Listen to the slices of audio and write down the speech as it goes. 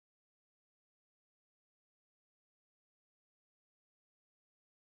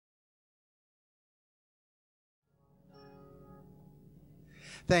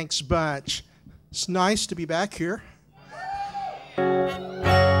Thanks bunch. It's nice to be back here.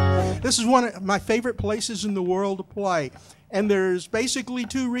 This is one of my favorite places in the world to play. And there's basically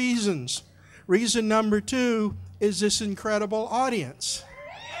two reasons. Reason number two is this incredible audience.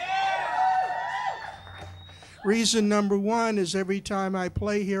 Reason number one is every time I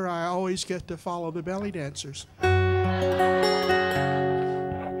play here, I always get to follow the belly dancers.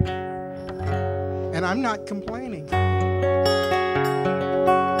 And I'm not complaining.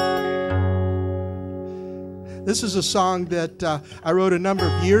 This is a song that I wrote a number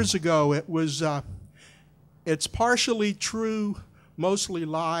of years ago. It's partially true, mostly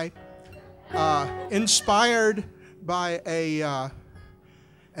lie. Inspired by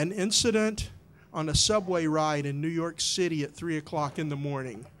an incident on a subway ride in New York City at 3 o'clock in the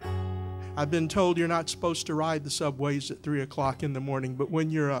morning. I've been told you're not supposed to ride the subways at 3 o'clock in the morning, but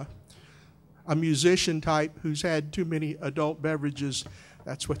when you're a musician type who's had too many adult beverages,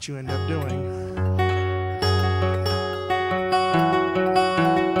 that's what you end up doing.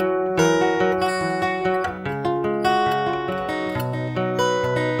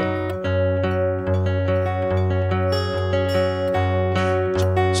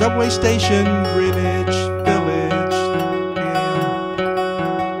 Subway station, Greenwich Village. Yeah.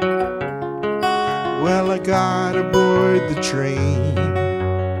 Well, I got aboard the train.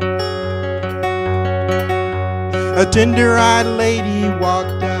 A tender-eyed lady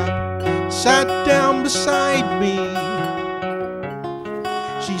walked up, sat down beside me.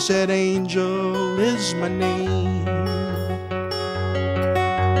 She said, Angel is my name.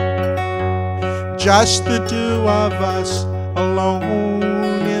 Just the two of us alone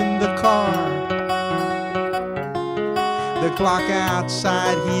in the car. The clock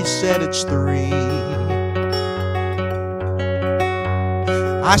outside, he said it's 3.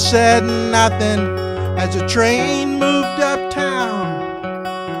 I said nothing as the train moved uptown.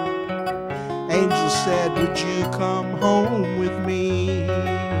 Angel said, would you come home with me?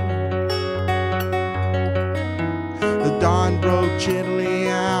 The dawn broke gently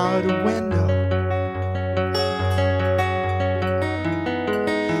out a window.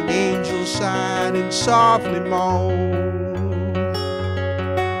 Angel sighed and softly moaned.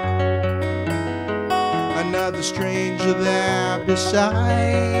 Another stranger there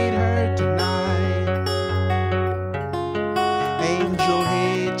beside her tonight. Angel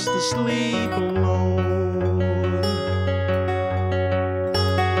hates to sleep alone.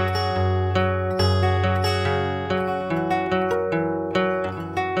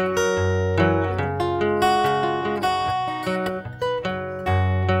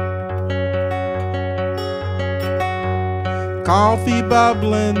 Coffee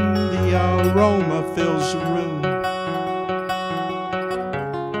bubbling, the aroma fills the room.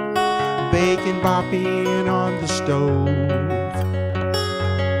 Bacon popping on the stove.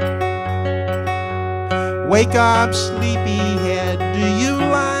 Wake up, sleepyhead, do you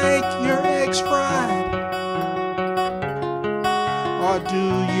like your eggs fried? Or do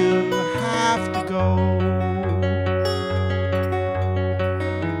you have to go?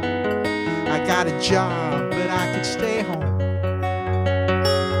 I got a job, but I could stay home.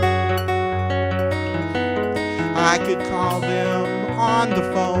 I could call them on the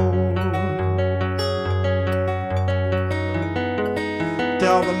phone.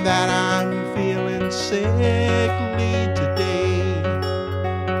 Tell them that I'm feeling sickly today.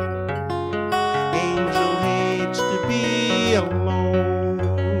 Angel hates to be alone.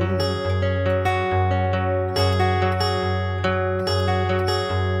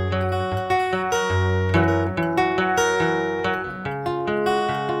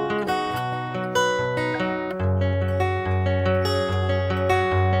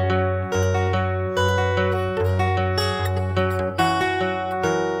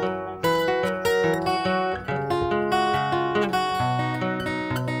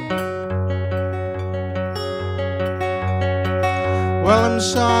 Well, I'm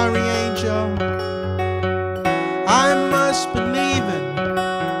sorry, Angel, I must be leaving.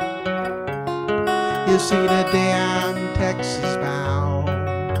 You see, today I'm Texas bound.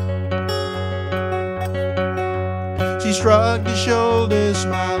 She shrugged her shoulders,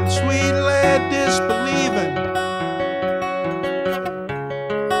 smiled, sweetly disbelieving,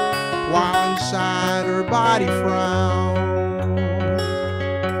 while inside her body frowned.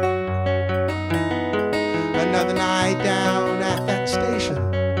 Another night down at that station.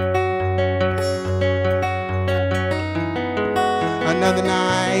 Another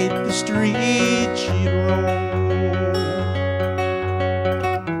night the street she'd roam,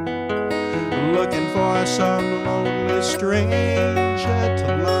 looking for some lonely stranger to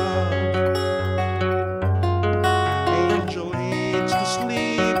love. Angel hates to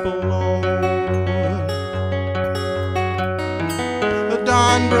sleep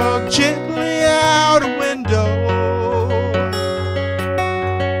dawn broke gently out a window.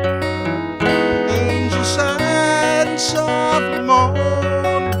 Angel sighed and softly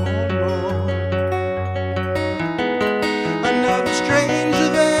moaned, moaned, moaned. Another stranger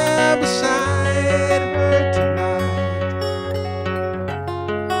there beside her tonight.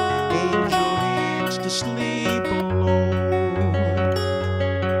 Angel needs to sleep alone.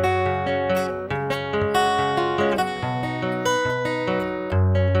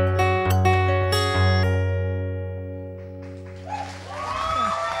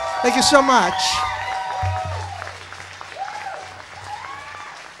 Thank you so much.